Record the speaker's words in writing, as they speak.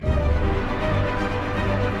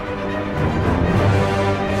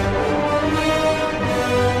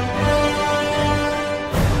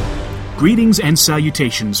Greetings and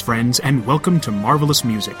salutations, friends, and welcome to Marvelous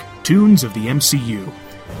Music, Tunes of the MCU.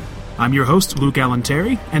 I'm your host, Luke Allen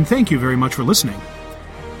Terry, and thank you very much for listening.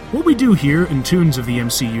 What we do here in Tunes of the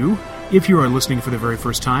MCU, if you are listening for the very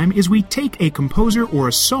first time, is we take a composer or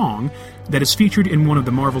a song that is featured in one of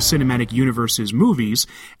the Marvel Cinematic Universe's movies,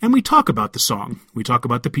 and we talk about the song. We talk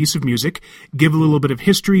about the piece of music, give a little bit of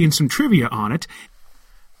history and some trivia on it,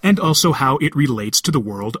 and also how it relates to the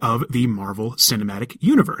world of the Marvel Cinematic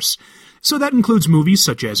Universe. So that includes movies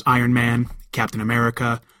such as Iron Man, Captain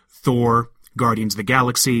America, Thor, Guardians of the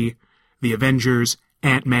Galaxy, The Avengers,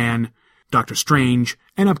 Ant-Man, Doctor Strange,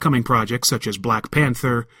 and upcoming projects such as Black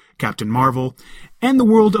Panther, Captain Marvel, and the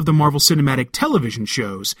world of the Marvel Cinematic television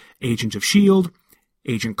shows Agents of S.H.I.E.L.D.,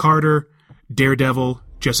 Agent Carter, Daredevil,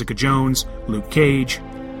 Jessica Jones, Luke Cage,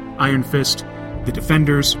 Iron Fist, The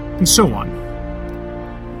Defenders, and so on.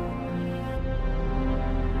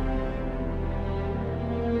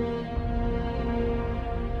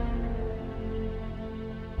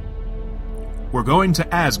 We're going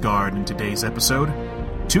to Asgard in today's episode.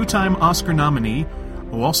 Two-time Oscar nominee,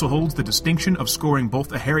 who also holds the distinction of scoring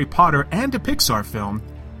both a Harry Potter and a Pixar film,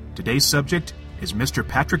 today's subject is Mr.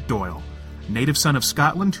 Patrick Doyle, native son of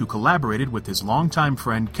Scotland who collaborated with his longtime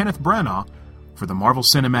friend Kenneth Branagh for the Marvel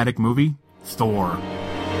Cinematic movie Thor.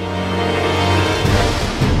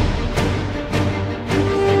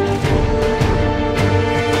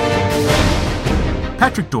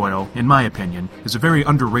 Patrick Doyle, in my opinion, is a very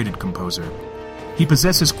underrated composer. He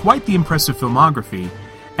possesses quite the impressive filmography,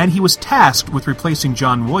 and he was tasked with replacing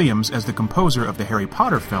John Williams as the composer of the Harry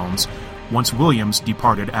Potter films once Williams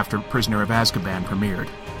departed after Prisoner of Azkaban premiered.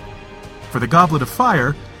 For The Goblet of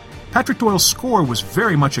Fire, Patrick Doyle's score was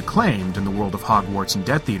very much acclaimed in the world of Hogwarts and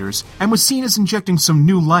Death Eaters, and was seen as injecting some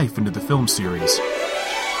new life into the film series.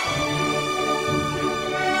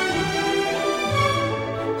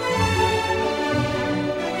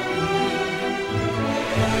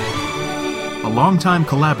 A longtime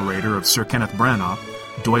collaborator of Sir Kenneth Branagh,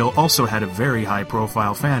 Doyle also had a very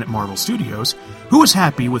high-profile fan at Marvel Studios who was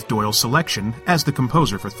happy with Doyle's selection as the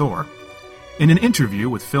composer for Thor. In an interview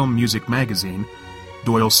with Film Music magazine,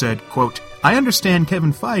 Doyle said, quote, "I understand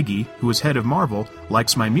Kevin Feige, who is head of Marvel,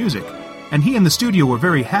 likes my music, and he and the studio were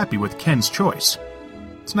very happy with Ken's choice.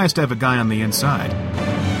 It's nice to have a guy on the inside."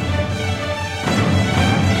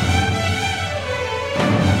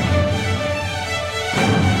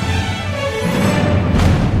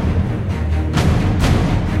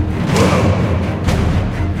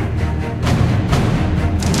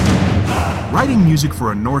 Writing music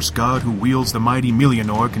for a Norse god who wields the mighty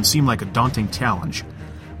Mjolnir can seem like a daunting challenge,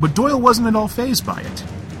 but Doyle wasn't at all fazed by it.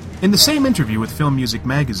 In the same interview with Film Music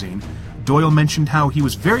magazine, Doyle mentioned how he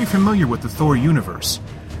was very familiar with the Thor universe,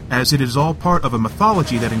 as it is all part of a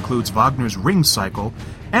mythology that includes Wagner's Ring cycle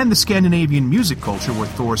and the Scandinavian music culture where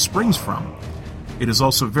Thor springs from. It is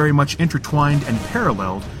also very much intertwined and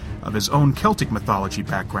paralleled of his own Celtic mythology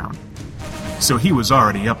background. So he was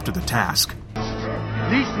already up to the task.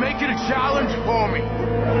 At least make it a challenge for me.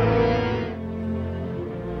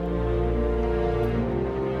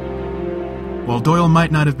 While Doyle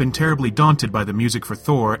might not have been terribly daunted by the music for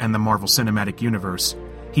Thor and the Marvel Cinematic Universe,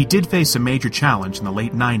 he did face a major challenge in the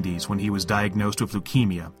late 90s when he was diagnosed with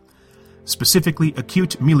leukemia, specifically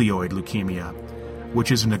acute myeloid leukemia,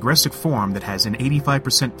 which is an aggressive form that has an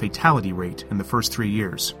 85% fatality rate in the first 3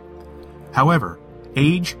 years. However,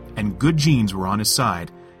 age and good genes were on his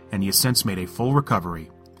side, and he has since made a full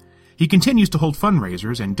recovery. He continues to hold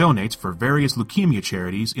fundraisers and donates for various leukemia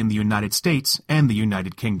charities in the United States and the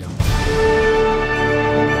United Kingdom.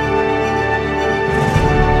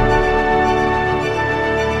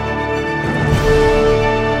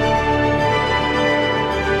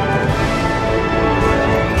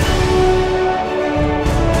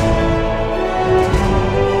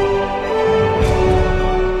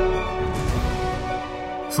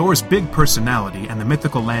 Thor's big personality and the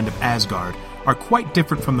mythical land of Asgard are quite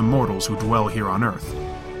different from the mortals who dwell here on Earth,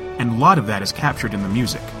 and a lot of that is captured in the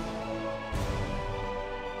music.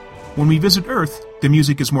 When we visit Earth, the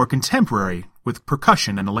music is more contemporary, with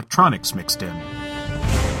percussion and electronics mixed in.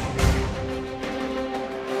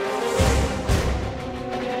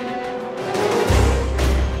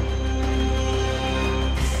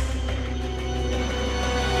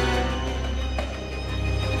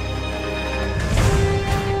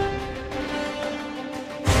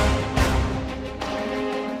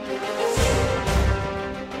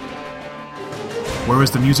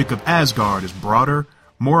 Whereas the music of Asgard is broader,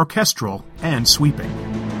 more orchestral, and sweeping.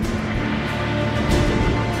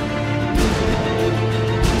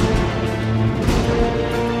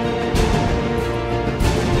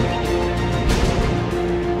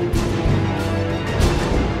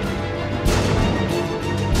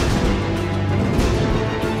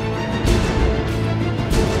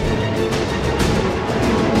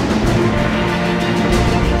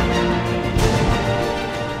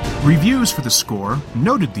 Reviews for the score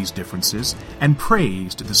noted these differences and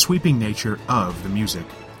praised the sweeping nature of the music.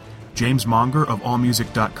 James Monger of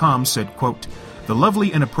AllMusic.com said, quote, "The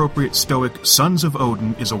lovely and appropriate stoic Sons of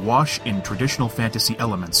Odin is awash in traditional fantasy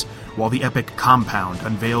elements, while the epic Compound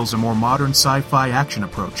unveils a more modern sci-fi action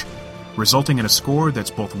approach, resulting in a score that's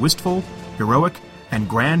both wistful, heroic, and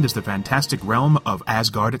grand as the fantastic realm of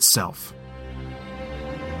Asgard itself."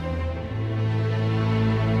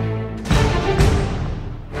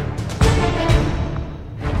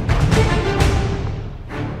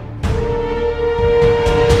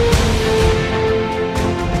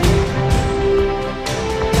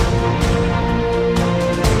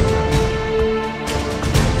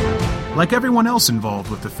 Like everyone else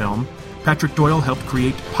involved with the film, Patrick Doyle helped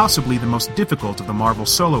create possibly the most difficult of the Marvel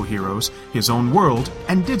solo heroes, his own world,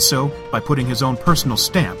 and did so by putting his own personal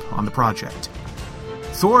stamp on the project.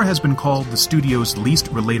 Thor has been called the studio's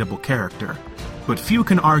least relatable character, but few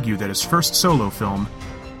can argue that his first solo film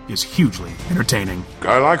is hugely entertaining.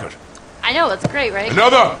 I like it. I know, it's great, right?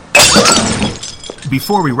 Another!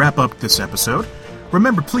 Before we wrap up this episode,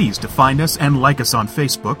 remember please to find us and like us on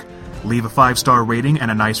Facebook, leave a 5-star rating and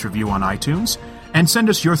a nice review on iTunes, and send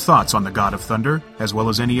us your thoughts on The God of Thunder, as well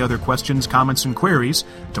as any other questions, comments, and queries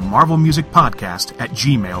to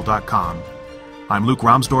marvelmusicpodcast@gmail.com. I'm Luke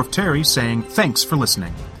Romsdorf-Terry saying thanks for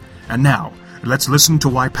listening. And now, let's listen to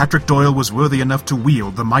why Patrick Doyle was worthy enough to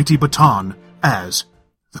wield the mighty baton as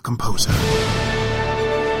the composer.